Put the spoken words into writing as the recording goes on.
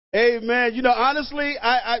Amen. You know, honestly,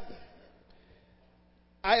 I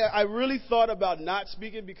really thought about not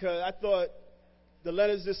speaking because I thought the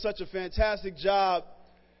Leonards did such a fantastic job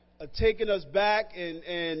of taking us back,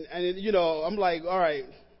 and you know, I'm like, all right,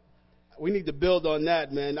 we need to build on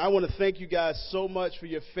that, man. I want to thank you guys so much for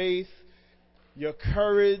your faith, your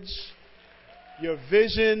courage, your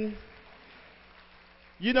vision.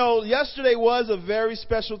 You know, yesterday was a very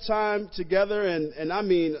special time together, and I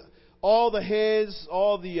mean, all the hands,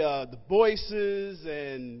 all the Boyces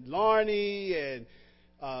and Larney and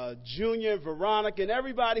Junior and Veronica and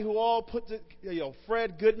everybody who all put the,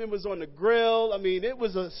 Fred Goodman was on the grill. I mean, it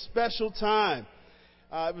was a special time.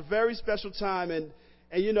 It was a very special time, and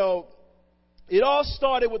you know, it all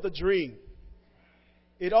started with a dream.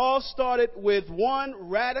 It all started with one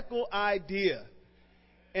radical idea.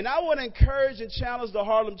 And I want to encourage and challenge the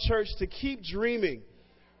Harlem Church to keep dreaming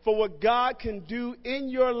for what God can do in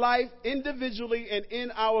your life individually and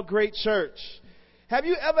in our great church. Have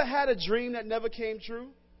you ever had a dream that never came true?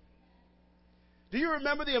 Do you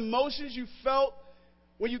remember the emotions you felt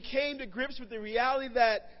when you came to grips with the reality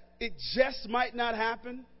that it just might not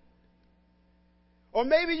happen? Or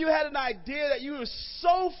maybe you had an idea that you were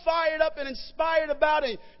so fired up and inspired about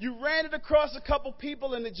it, you ran it across a couple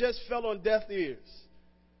people and it just fell on deaf ears.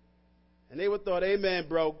 And they would thought, amen,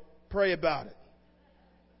 bro, pray about it.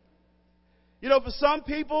 You know, for some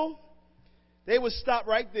people, they would stop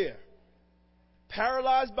right there,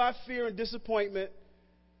 paralyzed by fear and disappointment,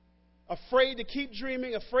 afraid to keep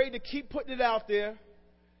dreaming, afraid to keep putting it out there.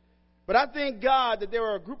 But I thank God that there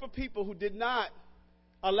were a group of people who did not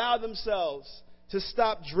allow themselves to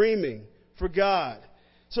stop dreaming for God.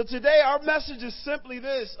 So today our message is simply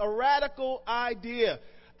this, a radical idea.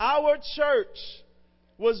 Our church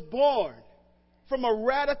was born from a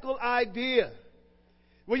radical idea.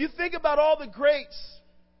 When you think about all the greats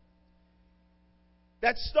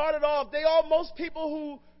that started off, most people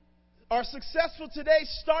who are successful today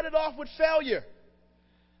started off with failure.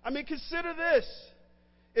 I mean, consider this.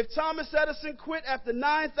 If Thomas Edison quit after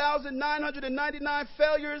 9,999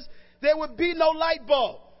 failures, there would be no light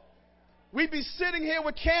bulb. We'd be sitting here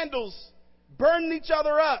with candles, burning each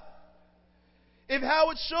other up. If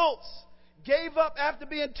Howard Schultz gave up after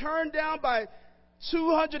being turned down by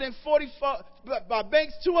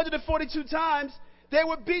banks 242 times, there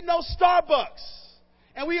would be no Starbucks.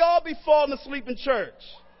 And we all be falling asleep in church.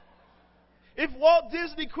 If Walt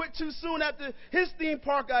Disney quit too soon after his theme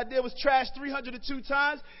park idea was trashed 302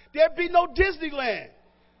 times, there'd be no Disneyland.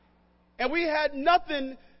 And we had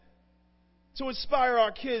nothing to inspire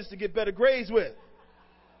our kids to get better grades with.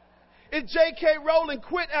 If J.K. Rowling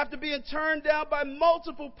quit after being turned down by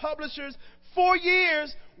multiple publishers for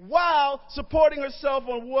years while supporting herself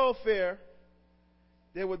on welfare,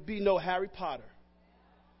 there would be no Harry Potter.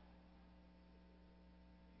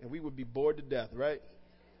 And we would be bored to death, right?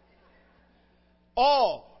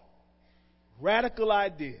 All radical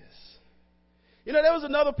ideas. You know, there was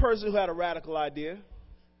another person who had a radical idea.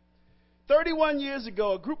 31 years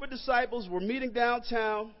ago, a group of disciples were meeting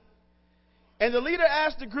downtown, and the leader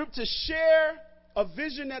asked the group to share a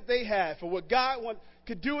vision that they had for what God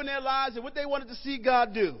could do in their lives and what they wanted to see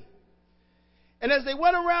God do. And as they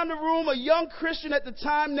went around the room, a young Christian at the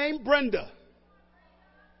time named Brenda,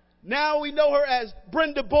 now we know her as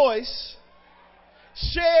Brenda Boyce,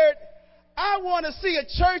 shared, I want to see a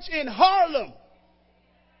church in Harlem.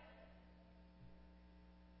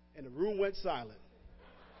 And the room went silent.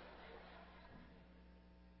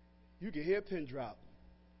 You could hear a pin drop.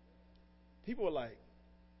 People were like,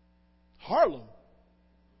 Harlem?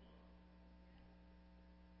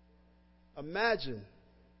 Imagine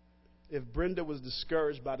if Brenda was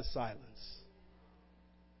discouraged by the silence.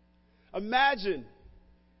 Imagine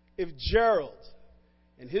if Gerald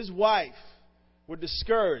and his wife were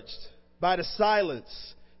discouraged by the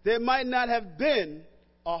silence. There might not have been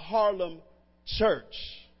a Harlem church.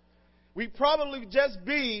 We'd probably just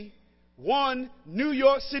be one New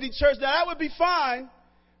York City church. Now, that would be fine,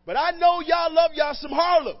 but I know y'all love y'all some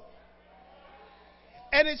Harlem.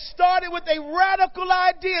 And it started with a radical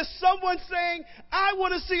idea. Someone saying, I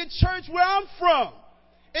want to see a church where I'm from,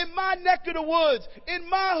 in my neck of the woods, in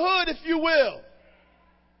my hood, if you will.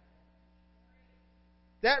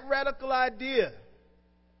 That radical idea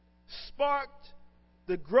sparked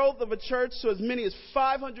the growth of a church to as many as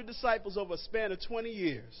 500 disciples over a span of 20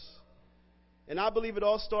 years. And I believe it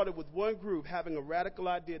all started with one group having a radical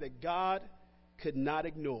idea that God could not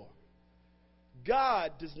ignore.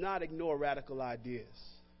 God does not ignore radical ideas.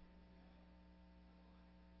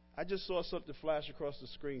 I just saw something flash across the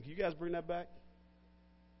screen. Can you guys bring that back?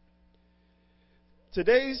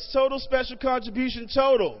 Today's total special contribution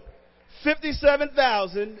total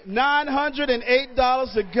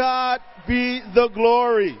 $57,908. To God be the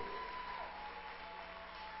glory.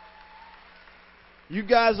 You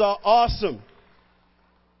guys are awesome.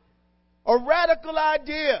 A radical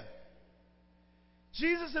idea.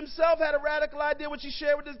 Jesus himself had a radical idea which he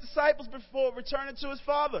shared with his disciples before returning to his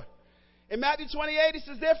Father. In Matthew 28, he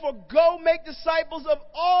says, therefore, go make disciples of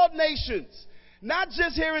all nations. Not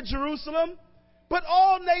just here in Jerusalem, but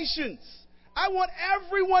all nations. I want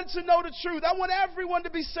everyone to know the truth. I want everyone to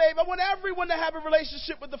be saved. I want everyone to have a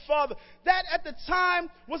relationship with the Father. That at the time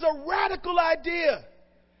was a radical idea.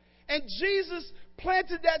 And Jesus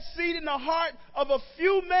planted that seed in the heart of a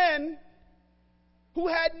few men who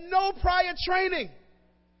had no prior training.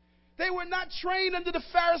 They were not trained under the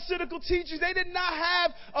Pharisaical teachings. They did not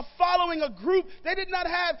have a following, a group. They did not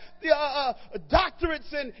have the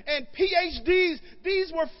doctorates and PhDs.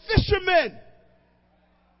 These were fishermen,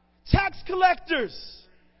 tax collectors.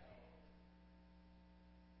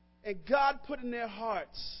 And God put in their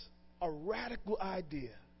hearts a radical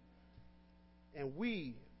idea. And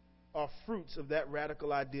we are fruits of that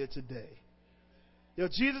radical idea today. You know,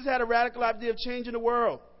 Jesus had a radical idea of changing the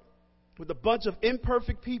world with a bunch of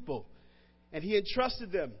imperfect people, and he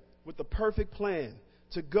entrusted them with the perfect plan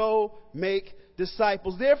to go make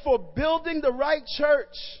disciples. Therefore, building the right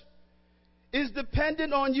church is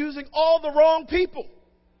dependent on using all the wrong people.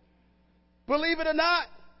 Believe it or not,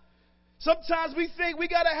 sometimes we think we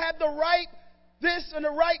got to have the right this and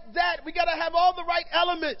the right that. We got to have all the right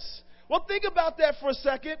elements. Well, think about that for a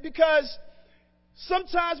second, because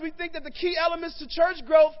sometimes we think that the key elements to church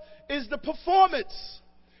growth is the performance.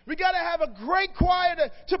 We got to have a great choir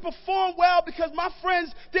to perform well, because my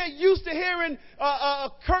friends, they're used to hearing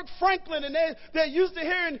Kirk Franklin, and they're used to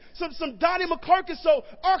hearing some Donnie McClurkin. So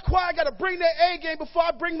our choir got to bring their A game before I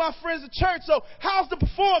bring my friends to church. So how's the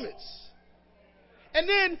performance? And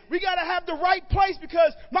then we got to have the right place,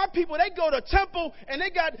 because my people, they go to temple and they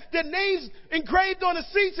got their names engraved on the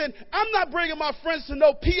seats, and I'm not bringing my friends to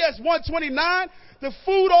no PS 129. The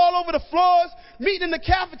food all over the floors, meeting in the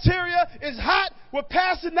cafeteria is hot, we're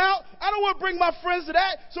passing out. I don't want to bring my friends to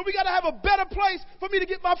that. So we got to have a better place for me to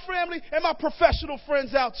get my family and my professional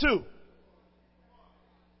friends out too.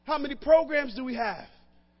 How many programs do we have?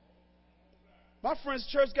 My friend's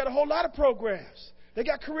church got a whole lot of programs. They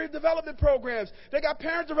got career development programs. They got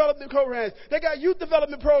parent development programs. They got youth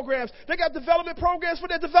development programs. They got development programs for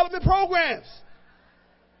their development programs.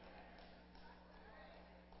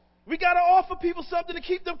 We got to offer people something to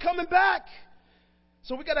keep them coming back.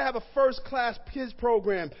 So we got to have a first-class kids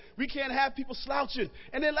program. We can't have people slouching.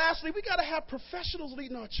 And then lastly, we got to have professionals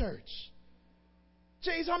leading our church.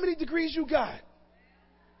 James, how many degrees you got?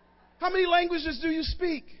 How many languages do you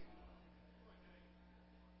speak?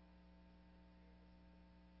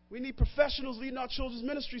 We need professionals leading our children's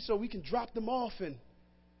ministry so we can drop them off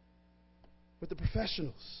with the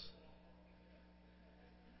professionals.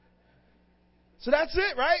 So that's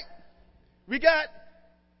it, right? We got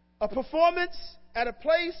a performance at a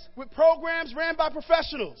place with programs ran by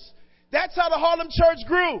professionals. That's how the Harlem Church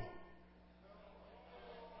grew.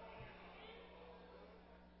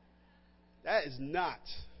 That is not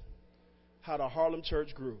how the Harlem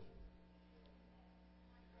Church grew.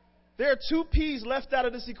 There are two P's left out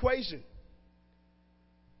of this equation: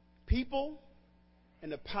 people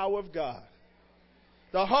and the power of God.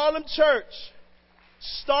 The Harlem Church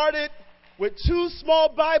started with two small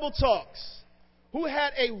Bible talks who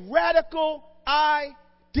had a radical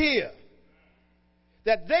idea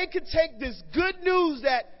that they could take this good news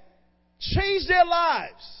that changed their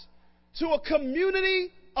lives to a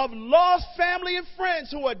community of lost family and friends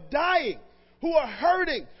who are dying, who are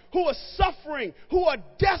hurting, who are suffering, who are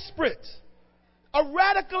desperate. A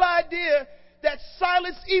radical idea that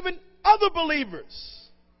silenced even other believers,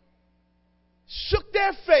 shook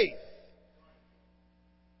their faith,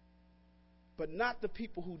 but not the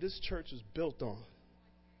people who this church was built on.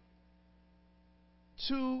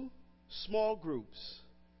 Two small groups.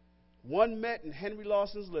 One met in Henry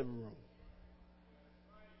Lawson's living room.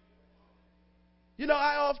 You know,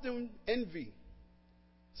 I often envy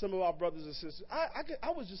some of our brothers and sisters.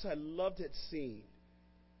 I loved that scene.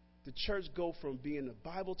 The church go from being a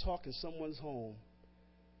Bible talk in someone's home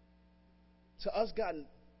to us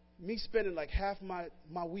me spending like half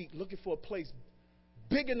my week looking for a place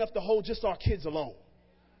big enough to hold just our kids alone.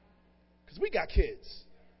 Because we got kids.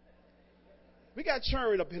 We got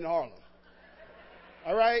churn up in Harlem.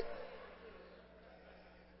 All right?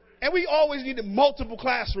 And we always needed multiple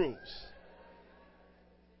classrooms.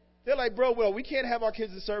 They're like, bro, well, we can't have our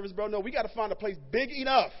kids in service, bro. No, we got to find a place big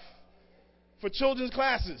enough for children's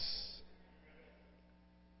classes.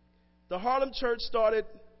 The Harlem Church started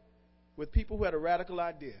with people who had a radical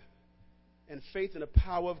idea and faith in the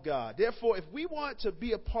power of God. Therefore, if we want to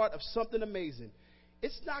be a part of something amazing,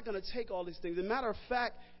 it's not going to take all these things. As a matter of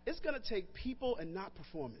fact, it's going to take people and not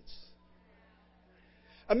performance.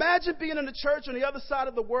 Imagine being in a church on the other side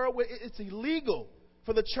of the world where it's illegal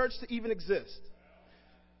for the church to even exist.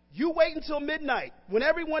 You wait until midnight when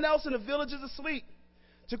everyone else in the village is asleep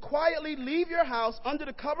to quietly leave your house under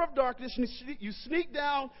the cover of darkness. You sneak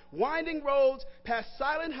down winding roads, past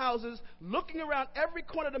silent houses, looking around every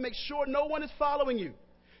corner to make sure no one is following you.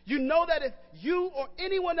 You know that if you or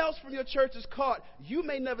anyone else from your church is caught, you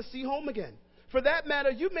may never see home again. For that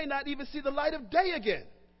matter, you may not even see the light of day again.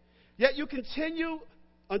 Yet you continue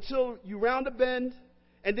until you round a bend,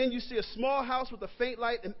 and then you see a small house with a faint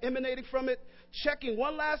light emanating from it. Checking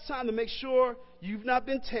one last time to make sure you've not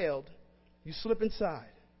been tailed, you slip inside.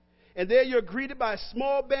 And there you're greeted by a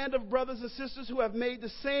small band of brothers and sisters who have made the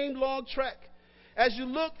same long trek. As you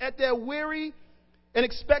look at their weary and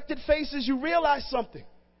expectant faces, you realize something.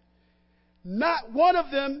 Not one of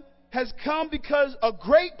them has come because a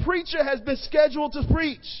great preacher has been scheduled to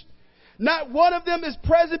preach. Not one of them is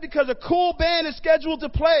present because a cool band is scheduled to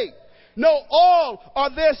play. No, all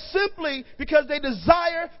are there simply because they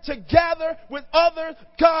desire to gather with other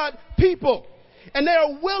God people. And they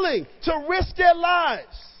are willing to risk their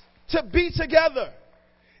lives to be together.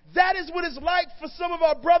 That is what it's like for some of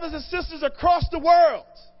our brothers and sisters across the world.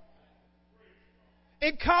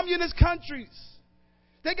 In communist countries,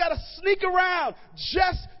 they got to sneak around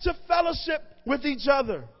just to fellowship with each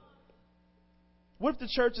other. What if the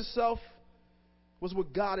church itself was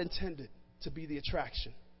what God intended to be the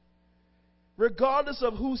attraction? Regardless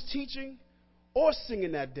of who's teaching or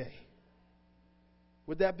singing that day,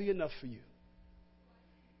 would that be enough for you?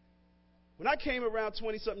 When I came around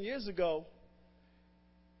 20-something years ago,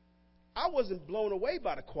 I wasn't blown away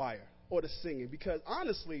by the choir or the singing because,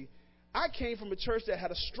 honestly, I came from a church that had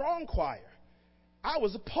a strong choir. I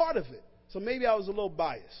was a part of it, so maybe I was a little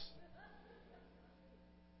biased.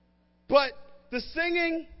 But the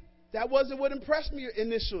singing, that wasn't what impressed me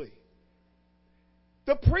initially.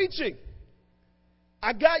 The preaching,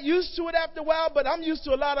 I got used to it after a while, but I'm used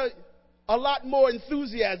to a lot more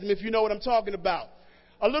enthusiasm, if you know what I'm talking about.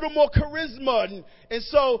 A little more charisma. And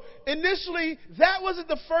so initially, that wasn't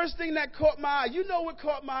the first thing that caught my eye. You know what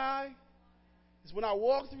caught my eye? Is when I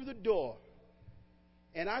walked through the door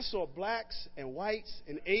and I saw blacks and whites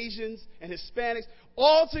and Asians and Hispanics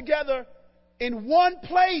all together in one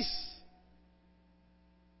place,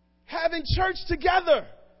 having church together.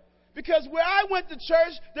 Because where I went to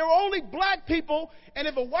church, there were only black people, and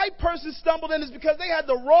if a white person stumbled in, it's because they had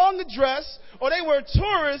the wrong address, or they were a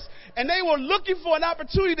tourist, and they were looking for an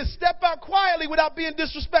opportunity to step out quietly without being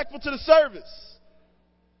disrespectful to the service.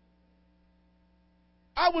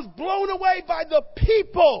 I was blown away by the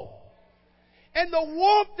people and the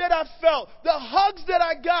warmth that I felt, the hugs that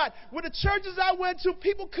I got. With the churches I went to,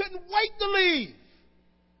 people couldn't wait to leave,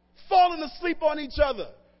 falling asleep on each other.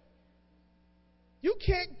 You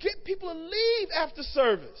can't get people to leave after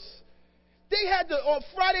service. They had to, on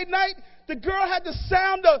Friday night, the girl had to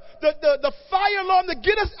sound the fire alarm to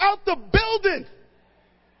get us out the building.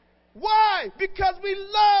 Why? Because we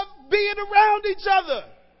love being around each other.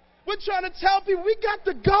 We're trying to tell people we got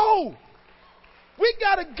to go. We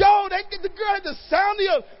got to go. The girl had to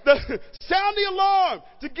sound the alarm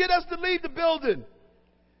to get us to leave the building.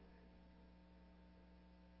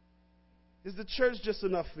 Is the church just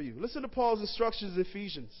enough for you? Listen to Paul's instructions in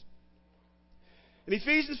Ephesians. In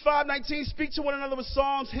Ephesians 5:19, speak to one another with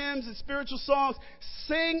psalms, hymns, and spiritual songs.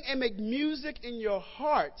 Sing and make music in your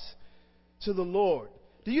heart to the Lord.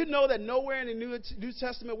 Do you know that nowhere in the New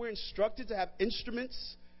Testament we're instructed to have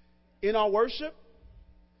instruments in our worship?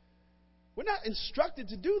 We're not instructed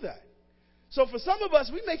to do that. So for some of us,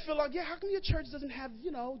 we may feel like, how come your church doesn't have,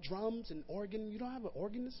 drums and organ? You don't have an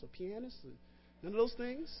organist or pianist? And none of those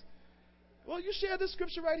things? Well, you share this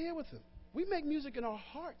scripture right here with them. We make music in our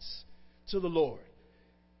hearts to the Lord.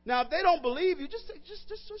 Now, if they don't believe you, just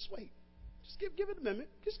wait. Just give it a minute.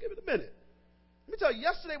 Just give it a minute. Let me tell you,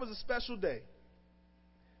 yesterday was a special day.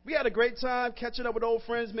 We had a great time catching up with old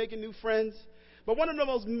friends, making new friends. But one of the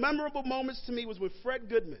most memorable moments to me was when Fred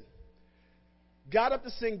Goodman got up to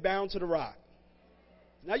sing Bound to the Rock.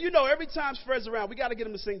 Now, every time Fred's around, we got to get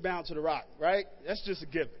him to sing Bound to the Rock, right? That's just a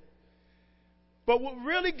given. But what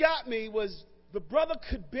really got me was the brother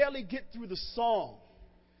could barely get through the song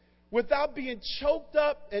without being choked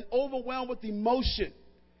up and overwhelmed with emotion,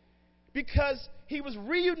 because he was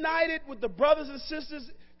reunited with the brothers and sisters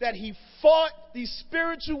that he fought these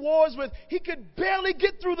spiritual wars with. He could barely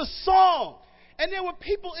get through the song. And there were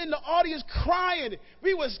people in the audience crying.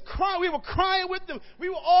 We were crying with them. We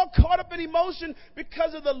were all caught up in emotion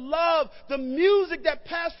because of the love, the music that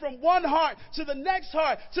passed from one heart to the next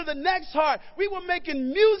heart to the next heart. We were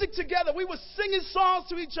making music together. We were singing songs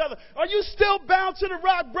to each other. Are you still bound to the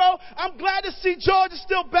rock, bro? I'm glad to see George is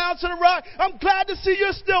still bound to the rock. I'm glad to see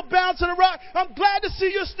you're still bound to the rock. I'm glad to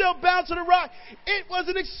see you're still bound to the rock. It was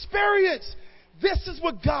an experience. This is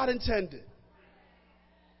what God intended.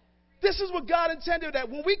 This is what God intended, that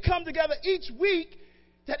when we come together each week,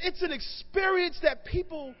 that it's an experience that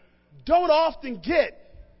people don't often get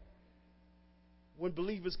when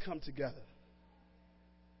believers come together.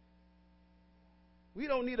 We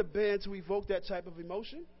don't need a band to evoke that type of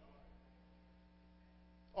emotion.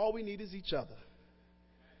 All we need is each other.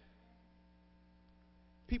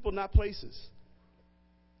 People, not places.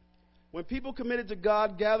 When people committed to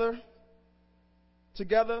God gather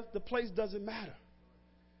together, the place doesn't matter.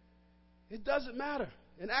 It doesn't matter.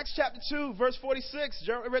 In Acts chapter 2, verse 46,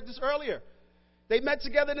 I read this earlier. They met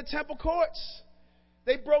together in the temple courts.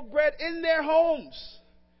 They broke bread in their homes.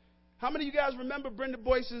 How many of you guys remember Brenda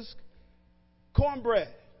Boyce's cornbread?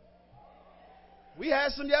 We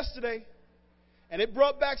had some yesterday, and it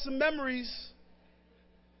brought back some memories.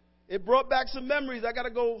 It brought back some memories. I got to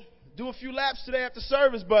go do a few laps today after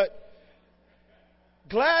service, but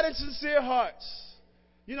glad and sincere hearts.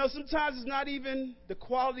 You know, sometimes it's not even the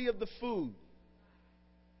quality of the food.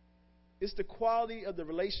 It's the quality of the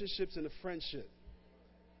relationships and the friendship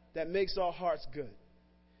that makes our hearts good.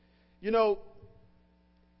 You know,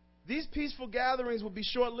 these peaceful gatherings would be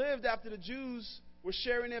short-lived after the Jews were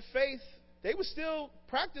sharing their faith. They were still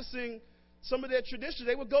practicing some of their traditions.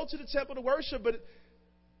 They would go to the temple to worship, but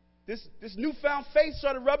this newfound faith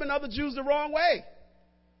started rubbing other Jews the wrong way.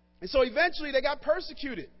 And so eventually they got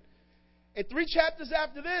persecuted. And 3 chapters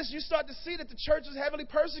after this, you start to see that the church is heavily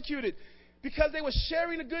persecuted because they were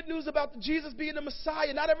sharing the good news about Jesus being the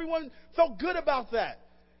Messiah. Not everyone felt good about that.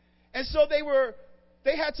 And so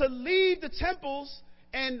they had to leave the temples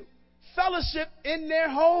and fellowship in their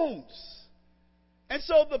homes. And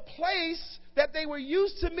so the place that they were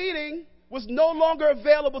used to meeting was no longer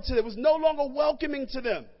available to them. It was no longer welcoming to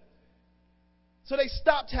them. So they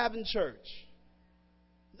stopped having church.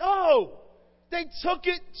 No! They took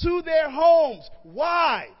it to their homes.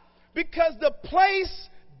 Why? Because the place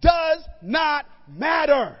does not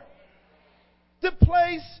matter. The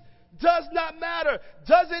place does not matter.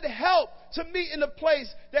 Does it help to meet in a place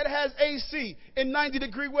that has AC in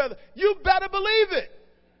 90-degree weather? You better believe it.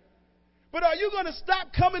 But are you going to stop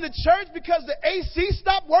coming to church because the AC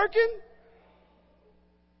stopped working?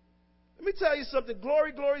 Let me tell you something.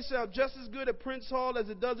 Glory, Glory sounds just as good at Prince Hall as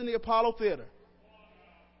it does in the Apollo Theater.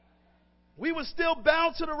 We were still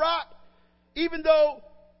bound to the rock, even though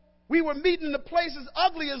we were meeting in the place as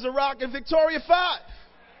ugly as the rock in Victoria 5.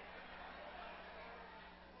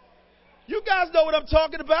 You guys know what I'm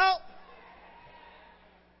talking about.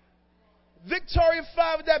 Victoria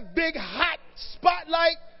 5 with that big hot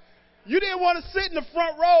spotlight. You didn't want to sit in the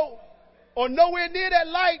front row or nowhere near that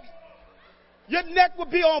light. Your neck would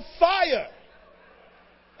be on fire.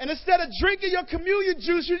 And instead of drinking your communion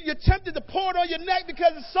juice, you're tempted to pour it on your neck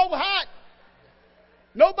because it's so hot.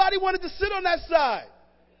 Nobody wanted to sit on that side.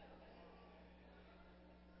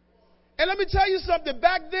 And let me tell you something.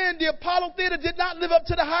 Back then, the Apollo Theater did not live up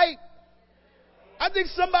to the hype. I think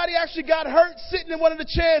somebody actually got hurt sitting in one of the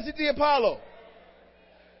chairs at the Apollo.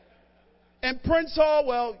 And Prince Hall,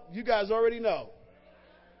 well, you guys already know.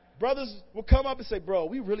 Brothers will come up and say, bro, are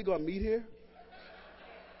we really going to meet here?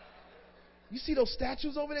 You see those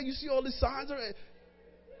statues over there? You see all these signs?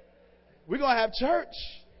 We're going to have church.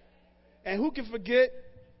 And who can forget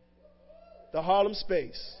the Harlem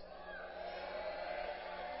Space?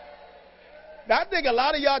 Now, I think a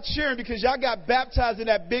lot of y'all cheering because y'all got baptized in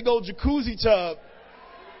that big old jacuzzi tub.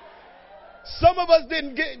 Some of us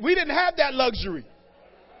we didn't have that luxury.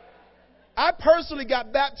 I personally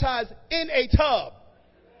got baptized in a tub.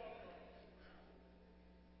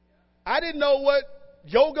 I didn't know what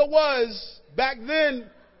yoga was back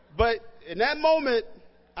then, but in that moment,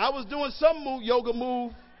 I was doing some yoga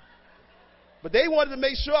move. But they wanted to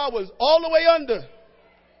make sure I was all the way under.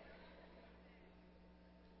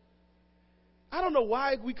 I don't know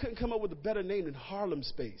why we couldn't come up with a better name than Harlem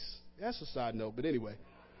Space. That's a side note, but anyway.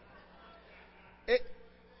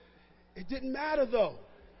 It didn't matter, though.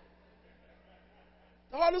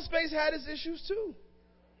 The Harlem Space had its issues, too.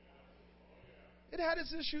 It had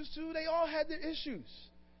its issues, too. They all had their issues.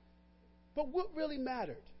 But what really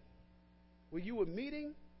mattered? Were you a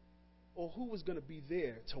meeting or who was going to be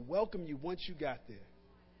there to welcome you once you got there?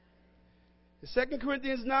 In 2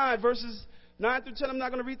 Corinthians 9, verses 9 through 10, I'm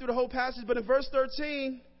not going to read through the whole passage, but in verse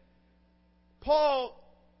 13, Paul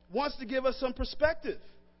wants to give us some perspective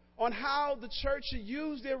on how the church should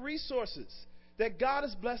use their resources that God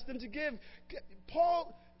has blessed them to give.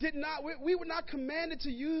 Paul did not, we were not commanded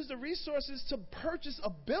to use the resources to purchase a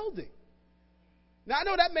building. Now, I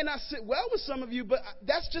know that may not sit well with some of you, but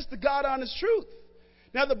that's just the God honest truth.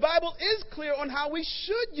 Now, the Bible is clear on how we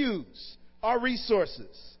should use our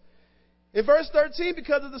resources. In verse 13,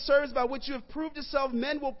 because of the service by which you have proved yourself,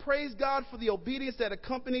 men will praise God for the obedience that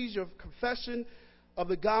accompanies your confession of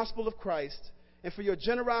the gospel of Christ and for your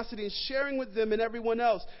generosity in sharing with them and everyone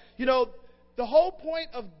else. You know, the whole point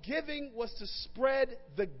of giving was to spread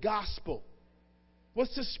the gospel, was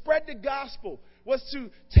to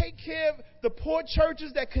take care of the poor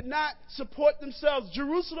churches that could not support themselves.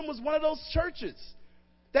 Jerusalem was one of those churches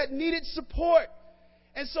that needed support.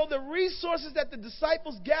 And so the resources that the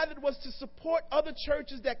disciples gathered was to support other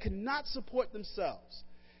churches that could not support themselves.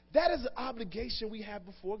 That is an obligation we have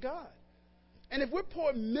before God. And if we're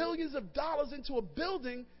pouring millions of dollars into a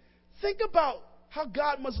building, think about how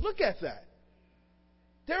God must look at that.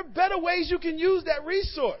 There are better ways you can use that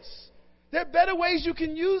resource. There are better ways you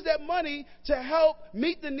can use that money to help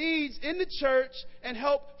meet the needs in the church and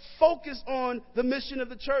help focus on the mission of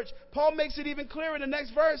the church. Paul makes it even clearer in the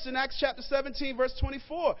next verse in Acts chapter 17, verse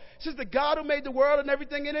 24. It says, the God who made the world and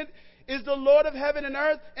everything in it is the Lord of heaven and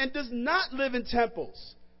earth and does not live in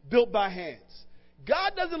temples built by hands.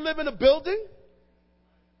 God doesn't live in a building.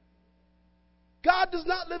 God does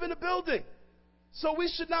not live in a building. So we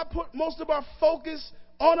should not put most of our focus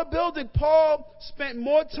on a building. Paul spent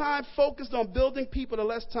more time focused on building people and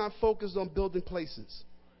less time focused on building places.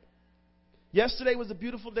 Yesterday was a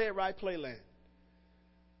beautiful day at Rye Playland.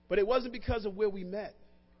 But it wasn't because of where we met.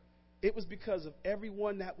 It was because of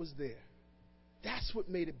everyone that was there. That's what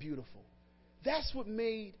made it beautiful. That's what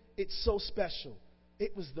made it so special.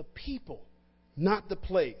 It was the people, not the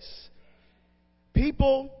place.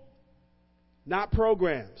 People, not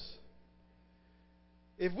programs.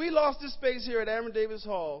 If we lost this space here at Aaron Davis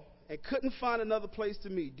Hall and couldn't find another place to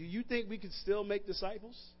meet, do you think we could still make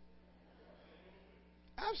disciples?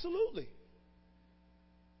 Absolutely.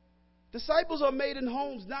 Disciples are made in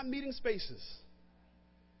homes, not meeting spaces.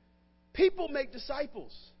 People make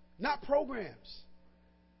disciples, not programs.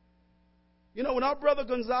 You know, when our brother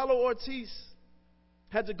Gonzalo Ortiz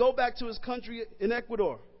had to go back to his country in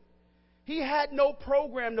Ecuador, he had no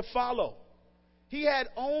program to follow. He had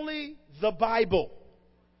only the Bible.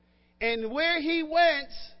 And where he went,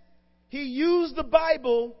 he used the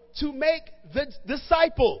Bible to make the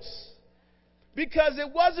disciples. Because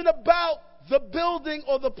it wasn't about the building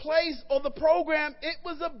or the place or the program. It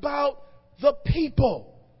was about the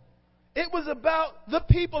people. It was about the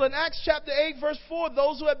people. In Acts chapter 8, verse 4,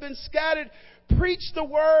 those who have been scattered preached the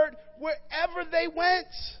word wherever they went.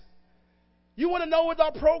 You want to know what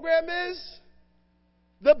our program is?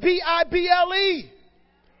 The BIBLE.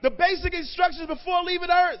 The basic instructions before leaving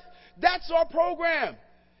earth. That's our program.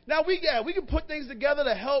 Now, we can put things together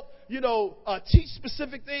to help, teach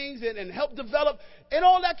specific things and help develop. And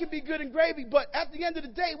all that can be good and gravy. But at the end of the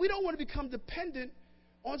day, we don't want to become dependent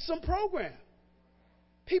on some program.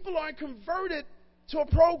 People aren't converted to a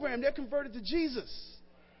program. They're converted to Jesus.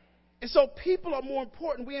 And so people are more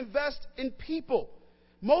important. We invest in people.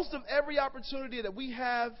 Most of every opportunity that we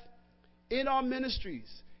have in our ministries,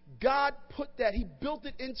 God put that. He built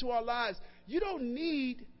it into our lives. You don't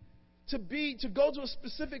need to go to a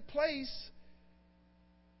specific place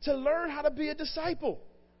to learn how to be a disciple.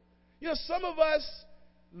 Some of us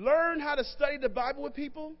learn how to study the Bible with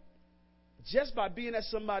people just by being at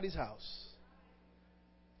somebody's house.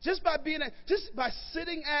 Just by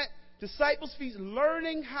sitting at disciples' feet,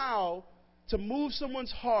 learning how to move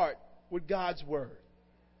someone's heart with God's word.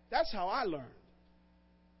 That's how I learned.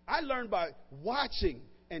 I learned by watching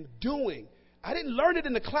and doing. I didn't learn it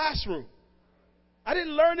in the classroom. I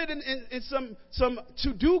didn't learn it in some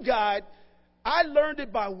to-do guide. I learned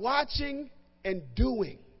it by watching and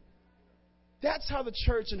doing. That's how the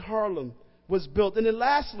church in Harlem was built. And then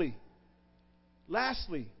lastly,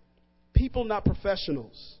 people, not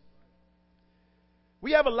professionals.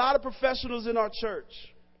 We have a lot of professionals in our church.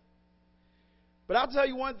 But I'll tell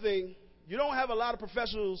you one thing, you don't have a lot of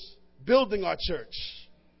professionals building our church.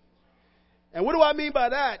 And what do I mean by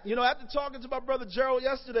that? After talking to my brother Gerald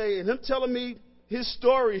yesterday and him telling me his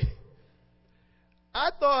story,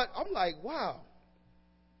 I'm like, wow,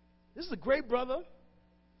 this is a great brother,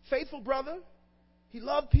 faithful brother. He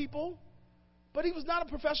loved people, but he was not a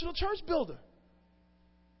professional church builder.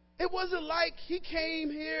 It wasn't like he came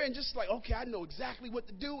here and just like, okay, I know exactly what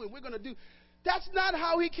to do and we're going to do. That's not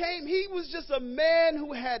how he came. He was just a man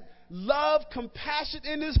who had love, compassion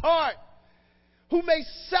in his heart, who made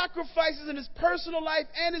sacrifices in his personal life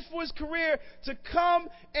and for his career to come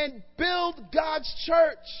and build God's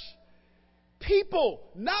church. People,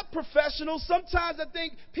 not professionals. Sometimes I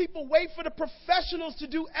think people wait for the professionals to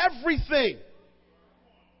do everything.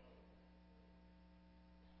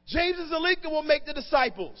 James and Zalika will make the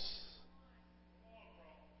disciples.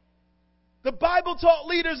 The Bible taught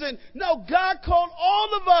leaders, and no, God called all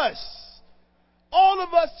of us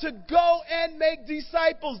to go and make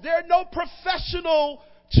disciples. There are no professional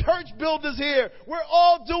church builders here. We're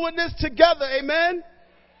all doing this together. Amen?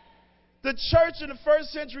 The church in the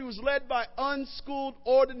first century was led by unschooled,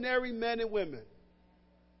 ordinary men and women.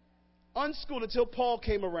 Unschooled until Paul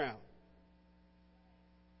came around.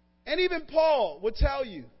 And even Paul would tell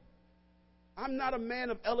you, I'm not a man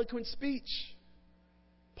of eloquent speech.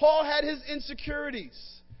 Paul had his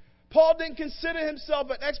insecurities. Paul didn't consider himself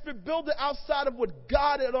an expert builder outside of what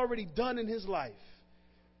God had already done in his life,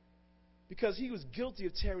 because he was guilty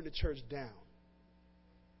of tearing the church down.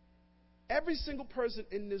 Every single person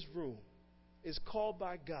in this room is called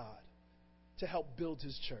by God to help build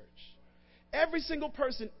his church. Every single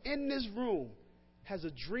person in this room has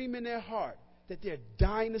a dream in their heart that they're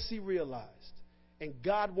dying to see realized. And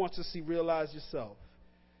God wants to see realized yourself.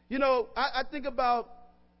 You know, I think about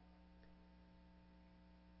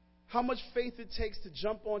how much faith it takes to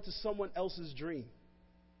jump onto someone else's dream.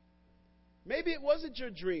 Maybe it wasn't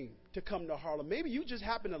your dream to come to Harlem. Maybe you just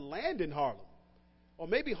happened to land in Harlem. Or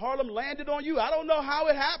maybe Harlem landed on you. I don't know how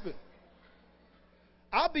it happened.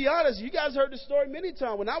 I'll be honest, you guys heard the story many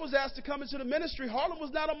times. When I was asked to come into the ministry, Harlem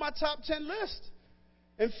was not on my top 10 list.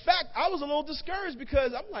 In fact, I was a little discouraged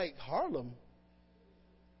because I'm like, Harlem?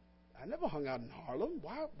 I never hung out in Harlem.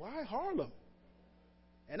 Why Harlem?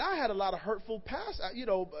 And I had a lot of hurtful past.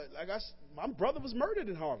 My brother was murdered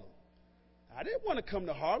in Harlem. I didn't want to come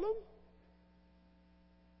to Harlem.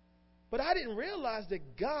 But I didn't realize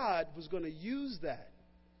that God was going to use that.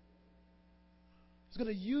 He was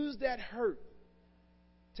going to use that hurt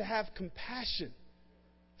to have compassion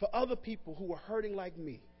for other people who were hurting like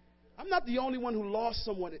me. I'm not the only one who lost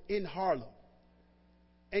someone in Harlem.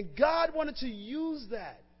 And God wanted to use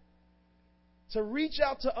that to reach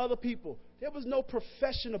out to other people. There was no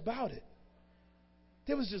profession about it.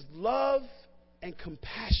 There was just love and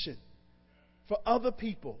compassion for other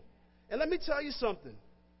people. And let me tell you something.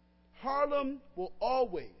 Harlem will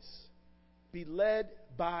always be led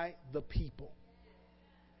by the people.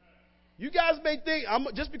 You guys may think,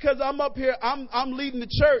 just because I'm up here, I'm leading the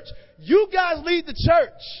church. You guys lead the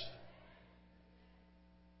church.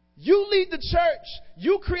 You lead the church.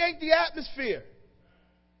 You create the atmosphere.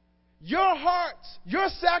 Your hearts, your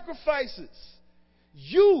sacrifices.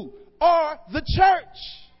 You are the church.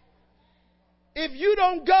 If you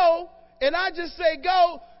don't go, and I just say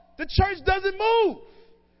go, the church doesn't move.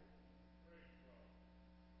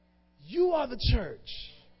 You are the church.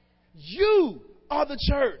 You are the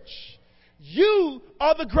church. You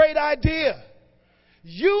are the great idea.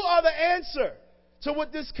 You are the answer to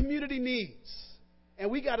what this community needs. And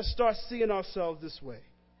we got to start seeing ourselves this way.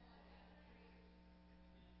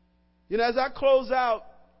 You know, as I close out,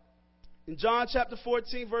 in John chapter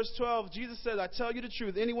 14, verse 12, Jesus says, I tell you the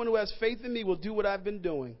truth, anyone who has faith in me will do what I've been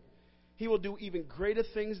doing. He will do even greater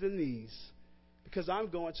things than these, because I'm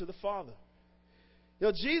going to the Father. You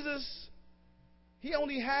know, Jesus, he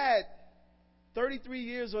only had 33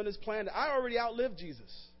 years on this planet. I already outlived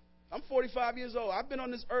Jesus. I'm 45 years old. I've been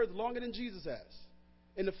on this earth longer than Jesus has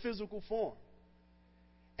in the physical form.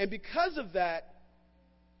 And because of that,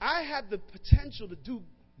 I have the potential to do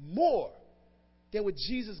more than what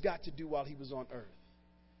Jesus got to do while he was on earth.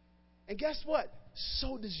 And guess what?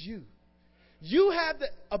 So does you. You have the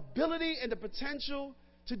ability and the potential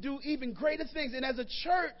to do even greater things. And as a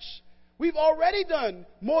church, we've already done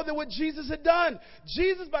more than what Jesus had done.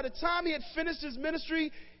 Jesus, by the time he had finished his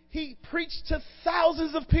ministry, he preached to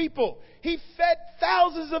thousands of people. He fed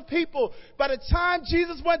thousands of people. By the time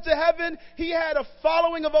Jesus went to heaven, he had a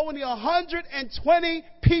following of only 120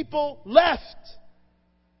 people left.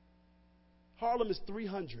 Harlem is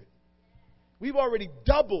 300. We've already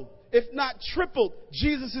doubled, if not tripled,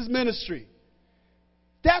 Jesus' ministry.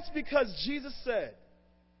 That's because Jesus said,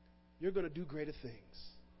 you're going to do greater things.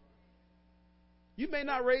 You may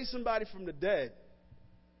not raise somebody from the dead,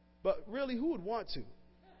 but really, who would want to?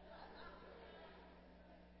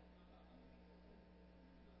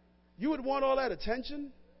 You would want all that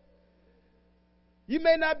attention? You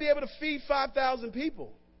may not be able to feed 5,000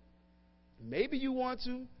 people. Maybe you want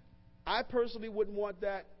to. I personally wouldn't want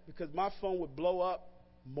that because my phone would blow up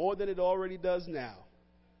more than it already does now.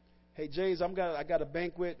 Hey, James, I got a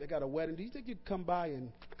banquet. I got a wedding. Do you think you'd come by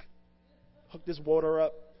and hook this water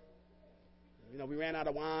up? You know, we ran out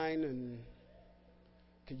of wine and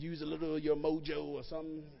could use a little of your mojo or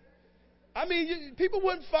something. I mean, people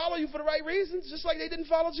wouldn't follow you for the right reasons, just like they didn't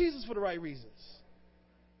follow Jesus for the right reasons.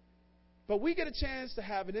 But we get a chance to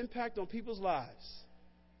have an impact on people's lives.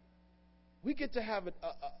 We get to have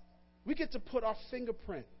we get to put our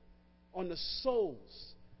fingerprint on the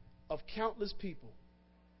souls of countless people,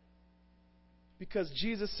 because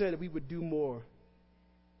Jesus said we would do more.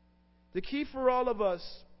 The key for all of us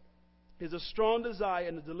is a strong desire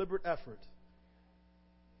and a deliberate effort.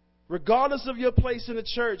 Regardless of your place in the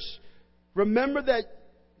church, remember that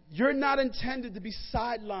you're not intended to be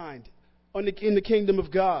sidelined in the kingdom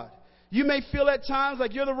of God. You may feel at times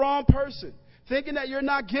like you're the wrong person, thinking that you're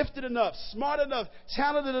not gifted enough, smart enough,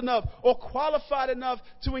 talented enough, or qualified enough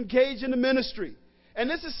to engage in the ministry. And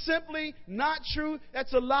this is simply not true.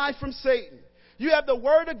 That's a lie from Satan. You have the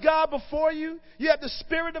Word of God before you, you have the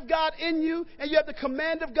Spirit of God in you, and you have the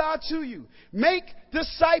command of God to you. Make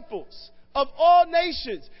disciples of all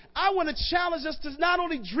nations. I want to challenge us to not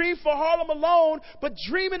only dream for Harlem alone, but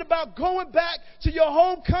dreaming about going back to your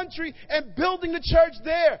home country and building the church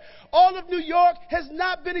there. All of New York has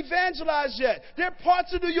not been evangelized yet. There are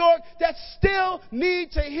parts of New York that still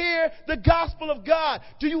need to hear the gospel of God.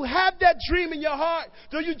 Do you have that dream in your heart?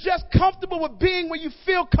 Are you just comfortable with being where you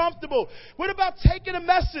feel comfortable? What about taking a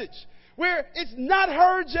message where it's not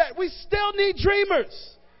heard yet? We still need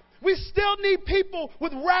dreamers. We still need people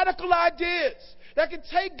with radical ideas that can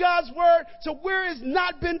take God's word to where it's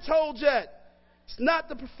not been told yet. It's not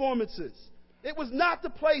the performances. It was not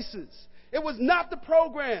the places. It was not the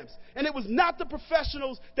programs. And it was not the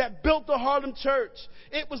professionals that built the Harlem church.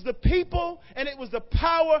 It was the people, and it was the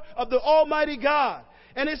power of the Almighty God.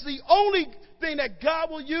 And it's the only thing that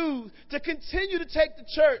God will use to continue to take the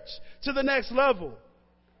church to the next level.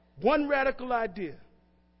 One radical idea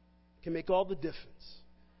can make all the difference.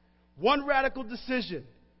 One radical decision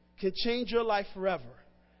can change your life forever.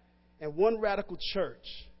 And one radical church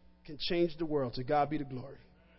can change the world. To God be the glory.